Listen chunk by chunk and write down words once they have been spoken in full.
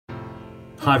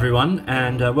Hi everyone,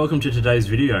 and welcome to today's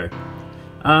video.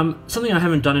 Something I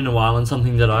haven't done in a while and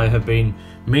something that I have been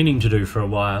meaning to do for a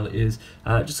while is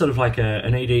just sort of like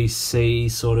an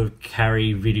EDC sort of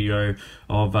carry video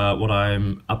of what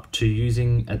I'm up to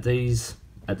using at this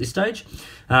stage.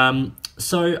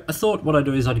 So I thought what I'd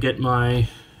do is I'd get my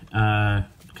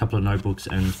couple of notebooks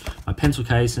and my pencil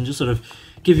case and just sort of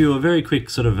give you a very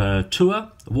quick sort of a tour,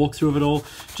 a walkthrough of it all,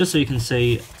 just so you can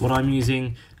see what I'm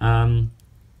using.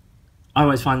 I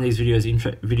always find these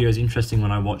videos interesting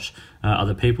when I watch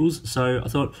other people's, so I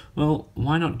thought, well,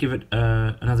 why not give it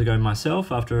another go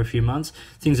myself after a few months.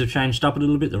 Things have changed up a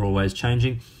little bit, they're always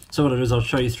changing. So what I'll do is I'll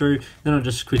show you through, then I'll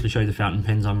just quickly show you the fountain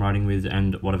pens I'm writing with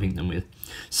and what I've inked them with.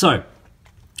 So,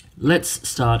 let's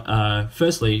start,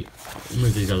 firstly,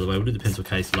 move these out of the way, we'll do the pencil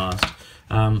case last.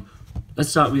 Let's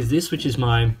start with this, which is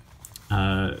my,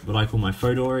 what I call my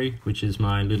Fodori, which is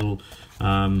my little,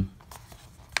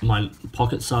 my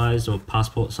pocket size or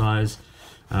passport size,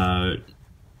 sort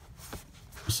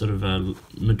of a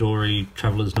Midori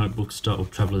traveler's notebook style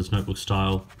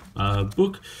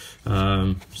book. Just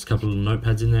a couple of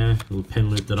notepads in there, a little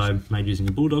pen loop that I made using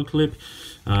a bulldog clip,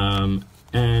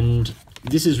 and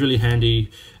this is really handy.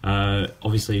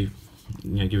 Obviously,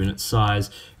 you know, given its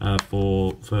size,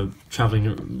 for traveling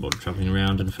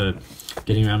around and for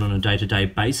getting around on a day-to-day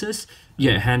basis.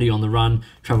 Yeah, handy on the run.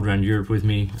 Travelled around Europe with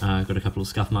me. Got a couple of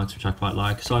scuff marks which I quite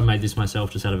like. So I made this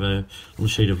myself just out of a little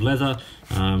sheet of leather,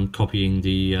 copying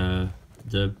the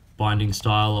binding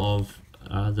style of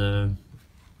the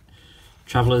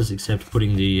Travellers, except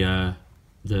putting the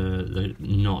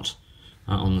knot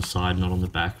on the side, not on the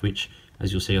back, which,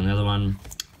 as you'll see on the other one,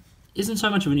 isn't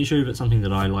so much of an issue, but something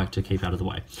that I like to keep out of the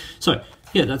way. So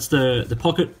yeah, that's the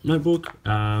pocket notebook.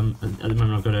 At the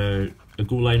moment I've got a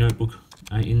Goulet notebook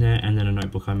in there, and then a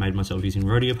notebook I made myself using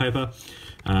rodeo paper,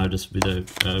 just with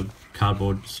a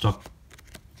cardboard stock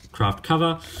craft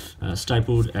cover,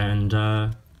 stapled, and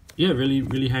yeah,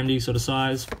 really handy sort of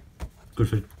size, good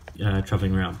for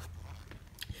traveling around.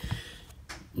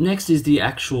 Next is the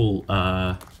actual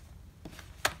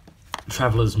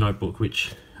traveler's notebook,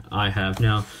 which I have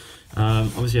now.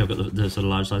 Obviously I've got the sort of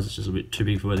large size, it's just a bit too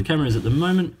big for where the camera is at the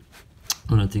moment.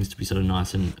 I want things to be sort of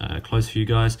nice and close for you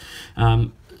guys.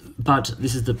 But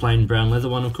this is the plain brown leather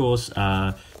one, of course.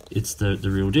 It's the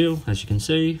real deal, as you can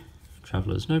see.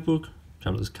 Traveler's notebook,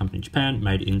 Traveler's Company Japan,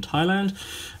 made in Thailand.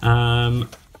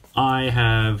 I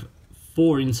have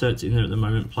 4 inserts in there at the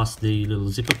moment, plus the little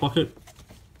zipper pocket,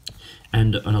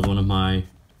 and another one of my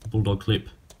bulldog clip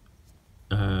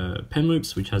pen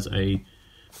loops, which has a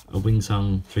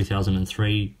Wingsung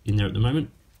 3003 in there at the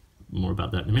moment. More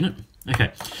about that in a minute.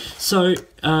 Okay, so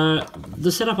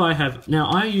the setup I have now,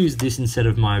 I use this instead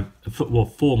of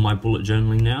for my bullet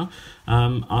journaling now.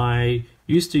 I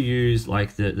used to use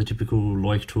like the typical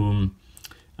Leuchtturm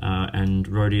and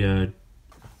Rhodia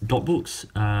dot books,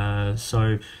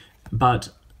 but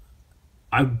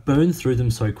I burned through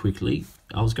them so quickly.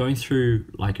 I was going through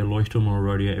like a Leuchtturm or a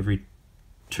Rhodia every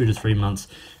 2 to 3 months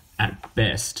at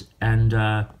best, and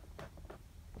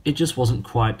it just wasn't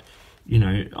quite, you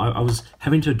know, I was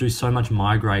having to do so much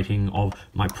migrating of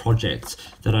my projects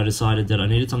that I decided that I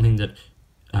needed something that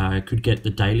could get the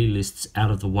daily lists out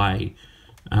of the way,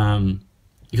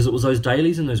 because it was those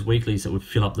dailies and those weeklies that would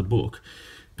fill up the book,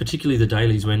 particularly the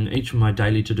dailies, when each of my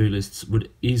daily to-do lists would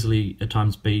easily at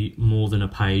times be more than a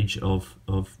page of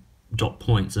dot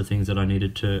points of things that I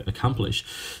needed to accomplish.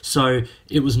 So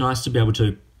it was nice to be able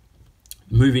to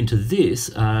move into this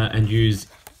and use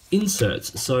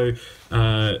inserts. So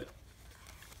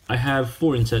I have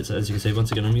 4 inserts, as you can see.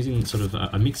 Once again, I'm using sort of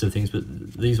a mix of things, but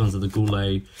these ones are the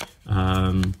Goulet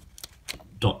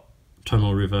dot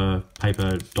Tomoe River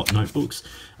paper dot notebooks,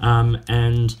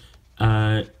 and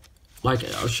like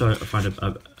I'll find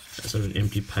a sort of an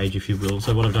empty page, if you will.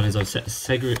 So what I've done is I've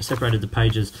separated the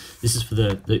pages. This is for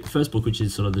the first book, which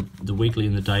is sort of the weekly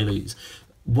and the dailies.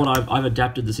 What I've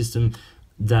adapted the system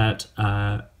that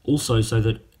also so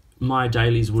that my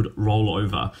dailies would roll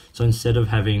over. So instead of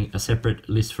having a separate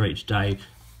list for each day,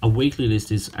 a weekly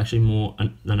list is actually more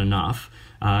than enough,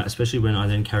 especially when I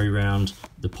then carry around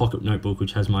the pocket notebook,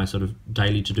 which has my sort of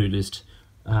daily to-do list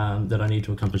that I need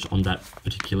to accomplish on that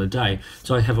particular day.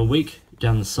 So I have a week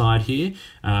down the side here,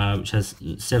 which has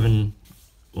 7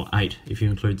 or 8, if you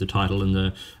include the title and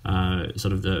the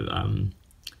sort of the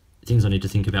things I need to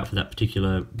think about for that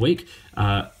particular week.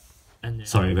 And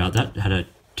sorry about that, had a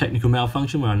technical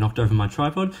malfunction where I knocked over my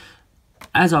tripod.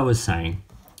 As I was saying,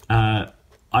 I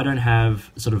don't have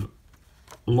sort of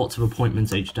lots of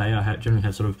appointments each day. I generally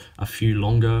have sort of a few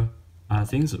longer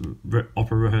things,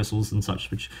 opera rehearsals and such,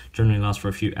 which generally last for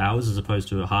a few hours as opposed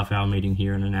to a half-hour meeting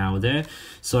here and an hour there.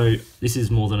 So this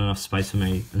is more than enough space for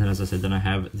me. And then, as I said, then I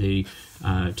have the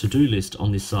to-do list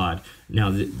on this side. Now,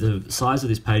 the size of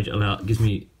this page gives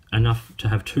me enough to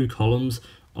have 2 columns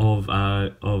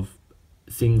of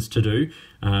things to do,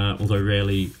 although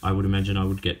rarely I would imagine I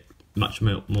would get much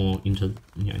more into,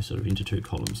 sort of into 2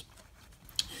 columns.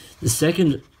 The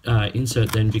second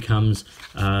insert then becomes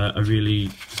a really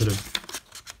sort of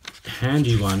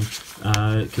handy one,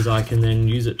 because I can then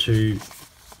use it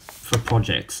for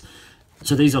projects.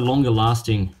 So these are longer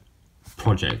lasting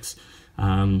projects.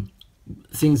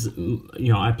 Things,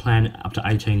 I plan up to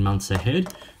 18 months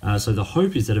ahead. So the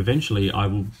hope is that eventually I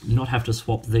will not have to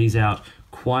swap these out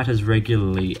quite as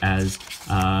regularly as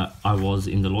I was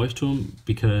in the Leuchtturm,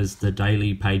 because the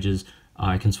daily pages,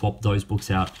 I can swap those books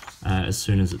out as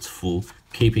soon as it's full,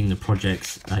 keeping the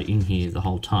projects in here the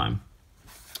whole time.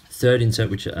 Third insert,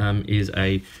 which is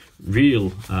a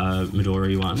real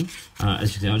Midori one.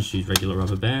 As you can see, I just use regular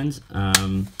rubber bands,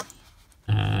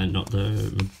 not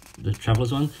the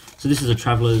Traveller's one. So this is a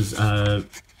Traveller's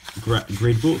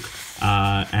grid book,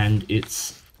 and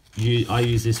I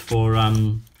use this for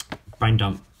brain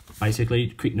dump, basically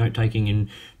quick note taking in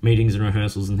meetings and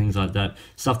rehearsals and things like that,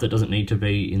 stuff that doesn't need to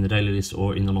be in the daily list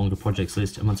or in the longer projects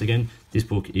list. And once again, this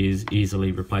book is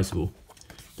easily replaceable.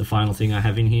 The final thing I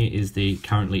have in here is the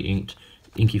currently inked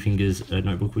Inky Fingers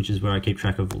notebook, which is where I keep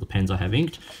track of all the pens I have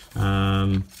inked.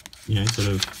 Sort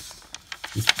of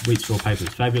this wheat straw paper is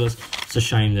fabulous. It's a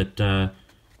shame that they're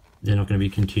not going to be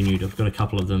continued. I've got a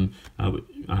couple of them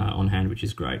on hand, which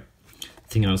is great. The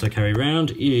thing I also carry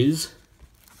around is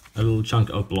a little chunk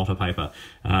of blotter paper.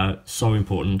 So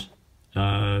important,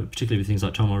 particularly with things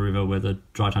like Tomoe River, where the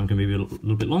dry time can be a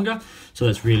little bit longer. So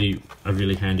that's really a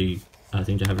really handy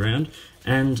thing to have around.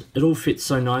 And it all fits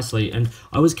so nicely. And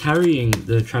I was carrying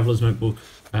the Traveller's Notebook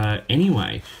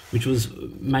anyway, which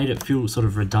made it feel sort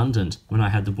of redundant when I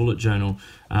had the bullet journal,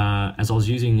 as I was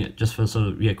using it just for sort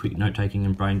of quick note taking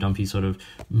and brain dumpy sort of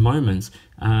moments.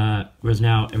 Whereas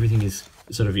now everything is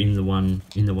sort of in the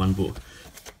one book.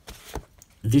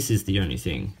 This is the only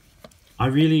thing. I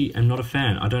really am not a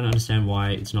fan. I don't understand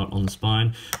why it's not on the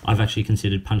spine. I've actually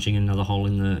considered punching another hole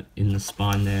in the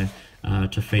spine there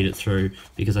to feed it through,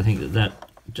 because I think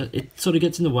it sort of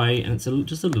gets in the way and it's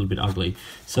just a little bit ugly.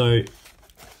 So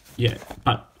yeah,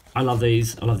 but I love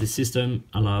these. I love this system.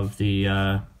 I love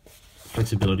the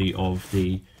flexibility of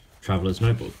the Traveller's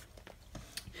Notebook.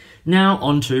 Now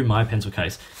onto my pencil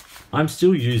case. I'm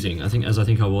still using, as I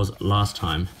think I was last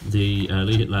time, the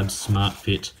Lead It Labs Smart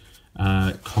Fit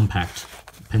compact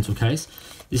pencil case.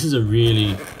 This is a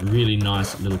really, really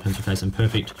nice little pencil case and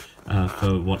perfect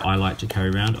for what I like to carry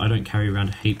around. I don't carry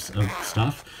around heaps of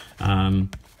stuff.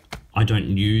 I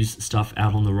don't use stuff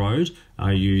out on the road.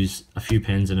 I use a few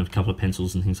pens and a couple of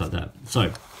pencils and things like that.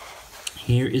 So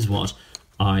here is what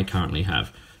I currently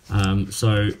have.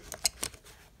 So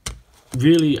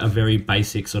really a very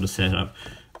basic sort of setup.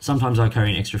 Sometimes I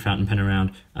carry an extra fountain pen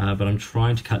around, but I'm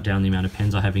trying to cut down the amount of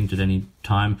pens I have inked at any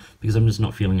time, because I'm just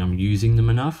not feeling I'm using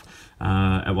them enough.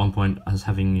 At one point I was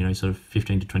having, sort of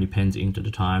 15 to 20 pens inked at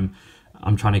a time.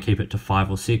 I'm trying to keep it to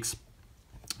 5 or 6.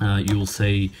 You will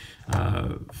see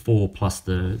 4 plus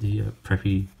the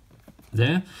Preppy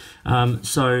there.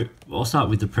 So I'll start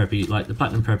with the Preppy, like the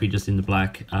Platinum Preppy just in the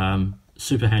black.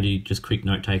 Super handy, just quick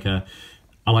note taker.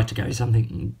 I like to carry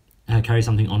something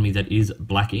on me that is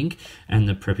black ink, and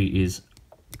the Preppy is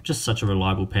just such a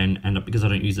reliable pen, and because I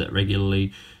don't use that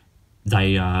regularly,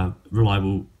 they are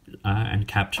reliable and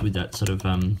capped with that sort of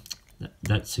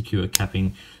that secure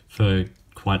capping for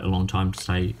quite a long time to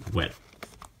stay wet.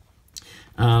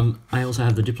 I also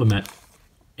have the Diplomat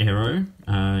Aero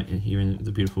here in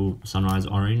the beautiful sunrise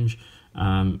orange.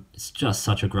 It's just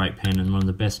such a great pen and one of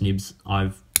the best nibs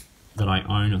that I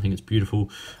own. I think it's beautiful.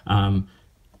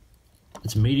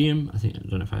 It's a medium. I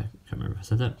don't know if I can't remember if I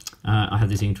said that. I have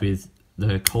this inked with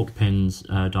the Colt Pens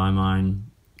Diamine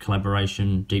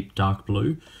collaboration Deep Dark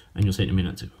Blue, and you'll see in a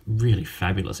minute. It's a really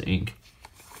fabulous ink.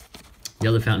 The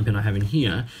other fountain pen I have in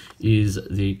here is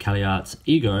the CaliArts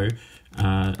Ego.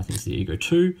 I think it's the Ego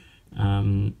 2.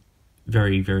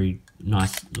 Very, very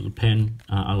nice little pen.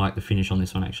 I like the finish on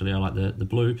this one, actually. I like the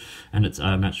blue, and it's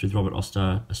matched with Robert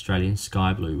Oster Australian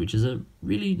Sky Blue, which is a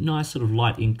really nice sort of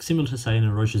light ink, similar to, say, in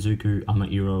a Roshizuku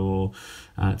Amairo, or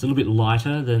it's a little bit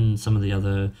lighter than some of the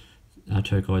other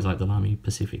turquoise, like the Lamy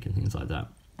Pacific and things like that.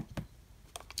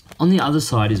 On the other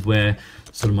side is where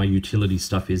sort of my utility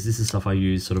stuff is. This is stuff I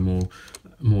use sort of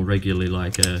more regularly,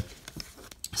 like a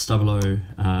Stabilo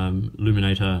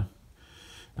Luminator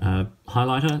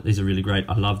highlighter. These are really great.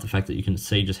 I love the fact that you can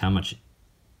see just how much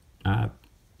I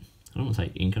don't want to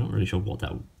say ink, I'm not really sure what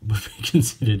that would be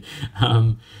considered,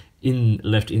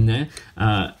 left in there.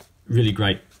 Really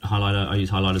great highlighter. I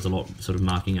use highlighters a lot, sort of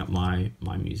marking up my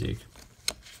music.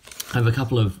 I have a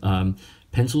couple of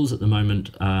pencils at the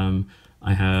moment.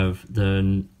 I have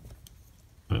the,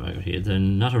 what have I got here? The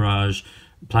Nataraj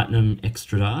Platinum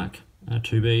Extra Dark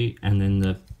 2B, and then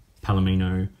the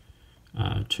Palomino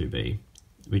 2B,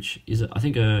 which is, I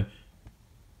think, a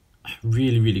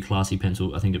really classy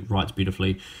pencil. I think it writes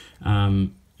beautifully,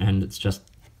 and it's just,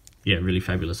 yeah, really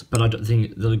fabulous. But I don't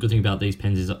think the good thing about these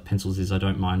pencils is I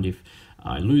don't mind if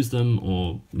I lose them,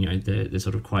 or they're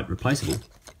sort of quite replaceable.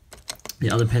 The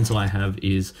other pencil I have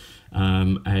is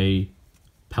a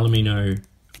Palomino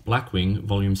Blackwing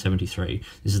Volume 73.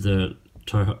 This is the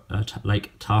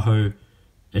Lake Tahoe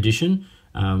edition.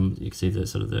 You can see the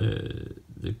sort of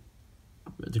the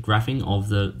graphing of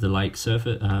the lake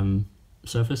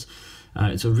surface.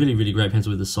 It's a really great pencil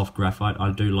with a soft graphite.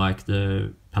 I do like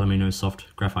the Palomino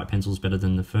soft graphite pencils better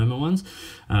than the firmer ones,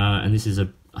 and this is I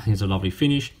think it's a lovely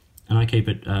finish. And I keep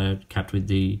it capped with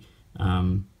the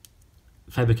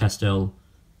Faber-Castell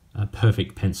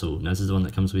Perfect pencil. Now this is the one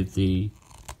that comes with the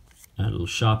little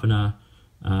sharpener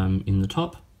in the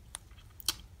top.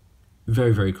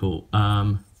 Very cool.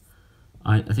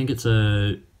 I think it's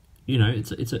a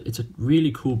it's a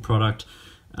really cool product.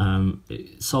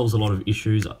 It solves a lot of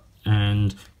issues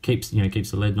and keeps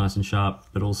the lead nice and sharp,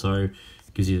 but also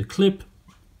gives you the clip,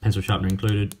 pencil sharpener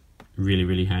included.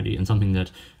 Really handy, and something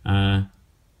that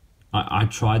I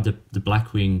tried the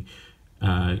Blackwing,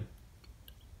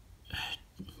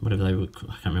 whatever they were,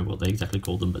 I can't remember what they exactly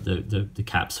called them, but the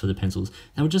caps for the pencils,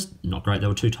 they were just not great. They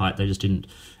were too tight. They just didn't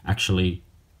actually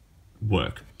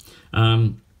work.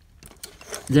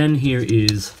 Then here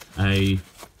is a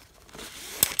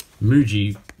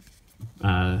Muji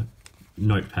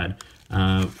notepad.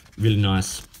 Really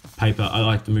nice paper. I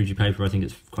like the Muji paper. I think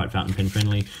it's quite fountain pen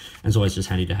friendly, and it's always just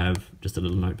handy to have just a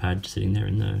little notepad sitting there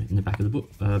in the back of the book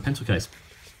pencil case.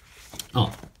 Oh,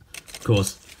 of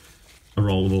course, a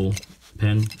rollable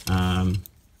pen.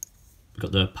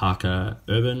 Got the Parker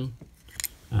Urban,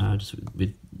 just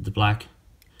with the black.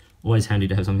 Always handy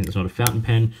to have something that's not a fountain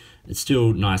pen. It's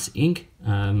still nice ink,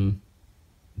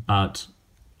 but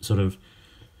sort of,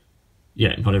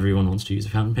 yeah, not everyone wants to use a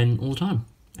fountain pen all the time.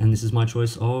 And this is my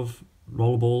choice of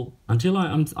rollable, until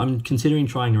I'm considering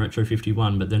trying a Retro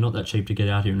 51, but they're not that cheap to get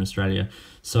out here in Australia,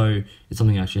 so it's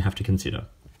something I actually have to consider.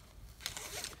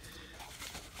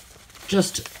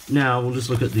 Just now, we'll just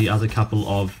look at the other couple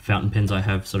of fountain pens I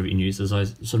have sort of in use. As I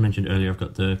sort of mentioned earlier, I've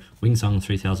got the Wingsung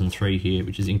 3003 here,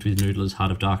 which is inked with Noodler's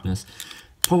Heart of Darkness.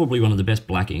 Probably one of the best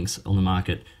black inks on the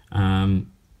market. I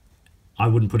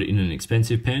wouldn't put it in an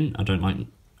expensive pen. I don't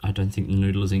think the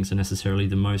Noodler's inks are necessarily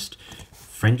the most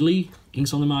friendly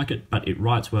inks on the market, but it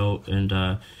writes well,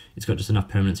 and it's got just enough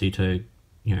permanency to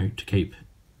keep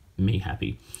me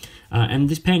happy. And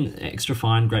this pen, extra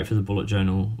fine, great for the bullet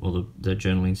journal, or the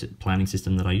journaling planning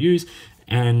system that I use,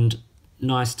 and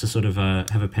nice to sort of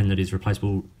have a pen that is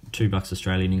replaceable, $2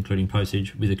 Australian, including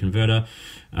postage, with a converter.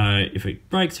 If it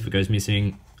breaks, if it goes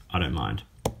missing, I don't mind.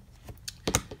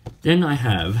 Then I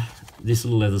have this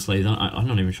little leather sleeve. I'm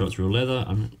not even sure it's real leather.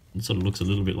 It sort of looks a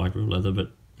little bit like real leather,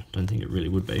 but I don't think it really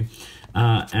would be.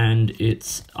 And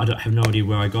I have no idea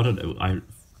where I got it. I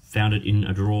found it in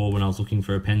a drawer when I was looking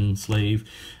for a pen sleeve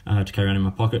to carry around in my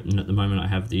pocket, and at the moment I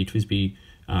have the TWSBI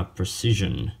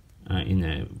Precision in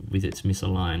there with its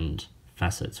misaligned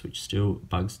facets, which still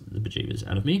bugs the bejeebers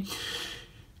out of me.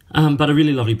 But a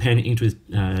really lovely pen, inked with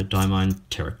Diamine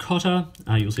Terracotta.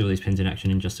 You'll see all these pens in action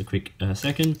in just a quick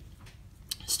second.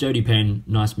 Sturdy pen,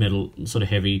 nice metal, sort of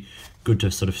heavy, good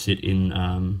to sort of sit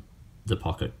in the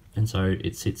pocket. And so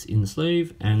it sits in the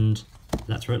sleeve, and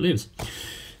that's where it lives.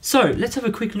 So let's have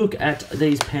a quick look at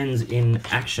these pens in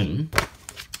action.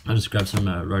 I'll just grab some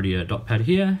Rhodia dot pad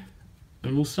here,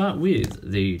 and we'll start with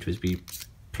the TWSBI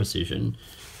Precision,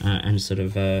 and sort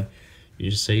of you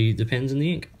just see the pens and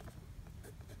the ink.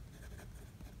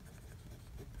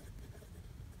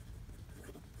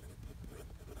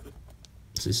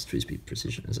 So this is TWSBI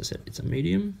Precision, as I said, it's a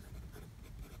medium,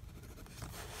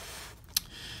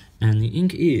 and the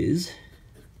ink is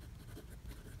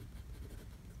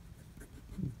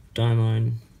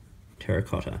Diamine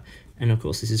Terracotta, and of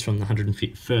course this is from the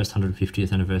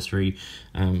 150th anniversary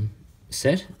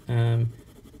set.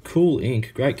 Cool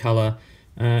ink, great colour,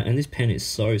 and this pen is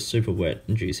so super wet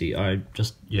and juicy. I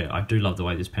do love the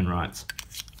way this pen writes.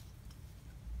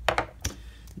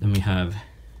 Then we have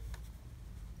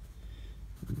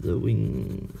the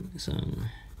Wingsung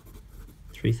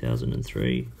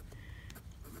 3003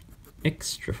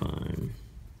 extra fine.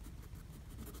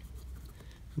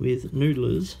 with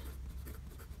Noodler's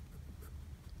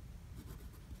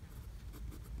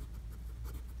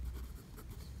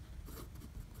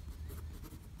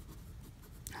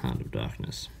Heart of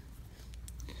Darkness.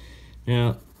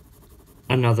 Now,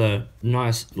 another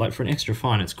nice, like for an extra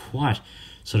fine, it's quite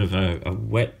sort of a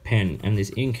wet pen, and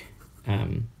this ink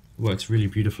works really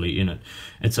beautifully in it.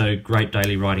 It's a great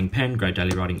daily writing pen, great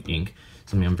daily writing ink,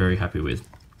 something I'm very happy with.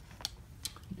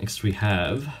 Next we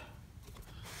have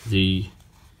the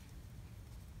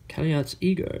Caliart's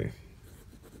Ego.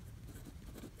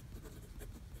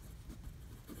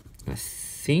 I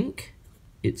think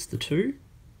it's the 2.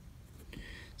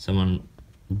 Someone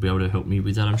will be able to help me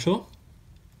with that, I'm sure.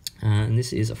 And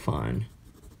this is a fine.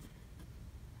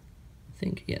 I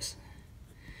think, yes.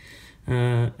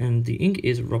 And the ink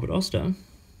is Robert Oster.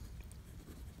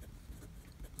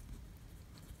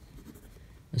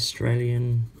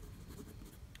 Australian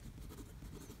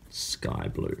Sky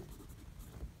Blue.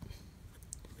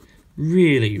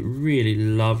 Really, really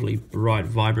lovely, bright,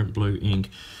 vibrant blue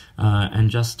ink. And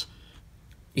just,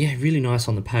 yeah, really nice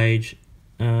on the page.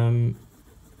 You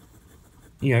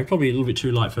know, probably a little bit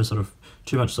too light for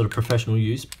too much professional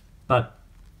use, but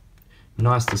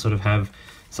nice to sort of have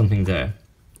something there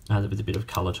with a bit of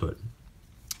colour to it.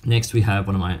 Next we have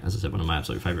one of my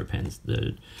absolute favourite pens,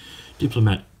 the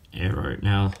Diplomat Aero.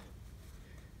 Now,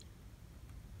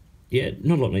 yeah,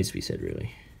 not a lot needs to be said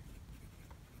really.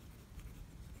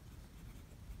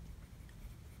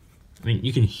 I mean,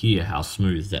 you can hear how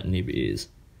smooth that nib is.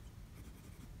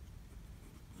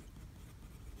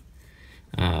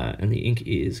 And the ink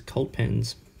is Colt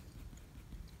Pens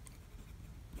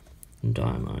and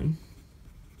Diamine.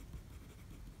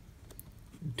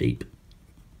 Deep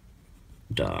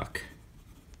Dark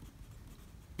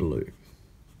Blue.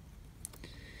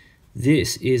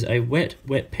 This is a wet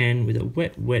pen with a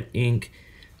wet ink.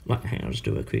 Like, hang on, I'll just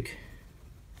do a quick.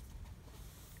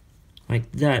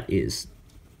 Like, that is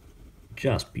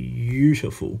just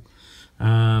beautiful.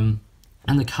 And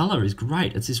the colour is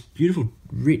great. It's this beautiful,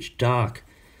 rich, dark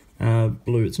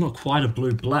blue. It's not quite a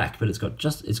blue-black, but it's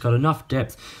got enough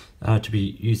depth to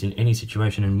be used in any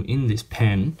situation. And in this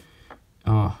pen,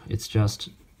 oh, it's just...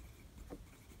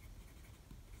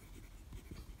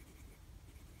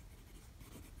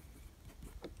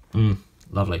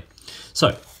 lovely.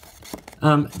 So,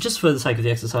 just for the sake of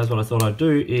the exercise, what I thought I'd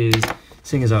do is,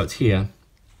 seeing as though it's here,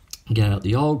 get out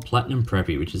the old Platinum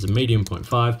Preppy, which is a medium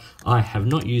 0.5. I have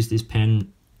not used this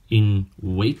pen in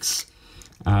weeks,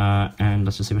 and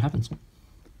let's just see what happens.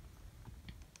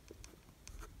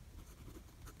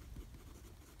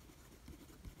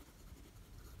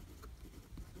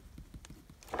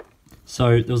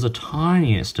 So there was a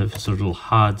tiniest of sort of little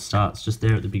hard starts just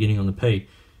there at the beginning on the P.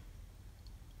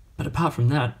 But apart from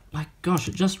that, like, gosh,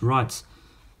 it just writes.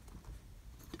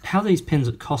 How these pens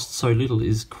that cost so little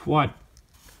is quite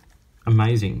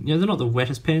amazing. You know, they're not the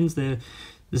wettest pens.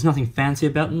 There's nothing fancy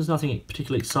about them. There's nothing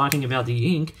particularly exciting about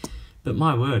the ink. But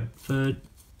my word, for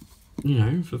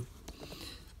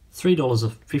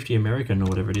 $3.50 American or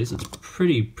whatever it is, it's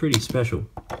pretty special.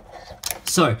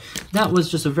 So that was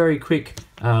just a very quick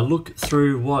look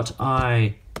through what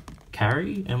I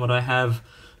carry and what I have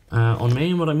on me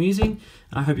and what I'm using.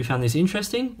 I hope you found this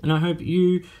interesting, and I hope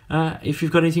you, if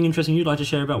you've got anything interesting you'd like to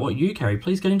share about what you carry,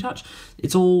 please get in touch.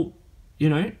 It's all, you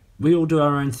know, we all do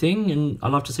our own thing, and I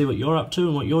love to see what you're up to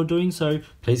and what you're doing, so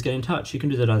please get in touch. You can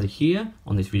do that either here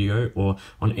on this video or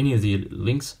on any of the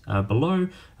links below,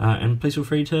 and please feel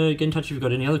free to get in touch if you've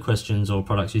got any other questions or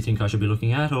products you think I should be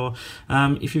looking at, or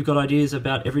if you've got ideas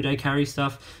about everyday carry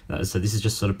stuff. So this is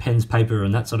just sort of pens, paper,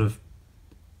 and that sort of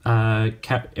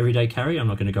everyday carry. I'm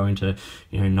not going to go into,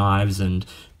 you know, knives and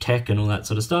tech and all that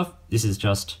sort of stuff. This is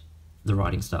just the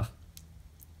writing stuff.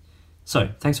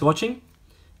 So thanks for watching,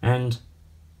 and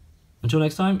until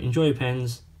next time, enjoy your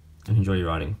pens and enjoy your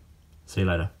writing. See you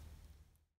later.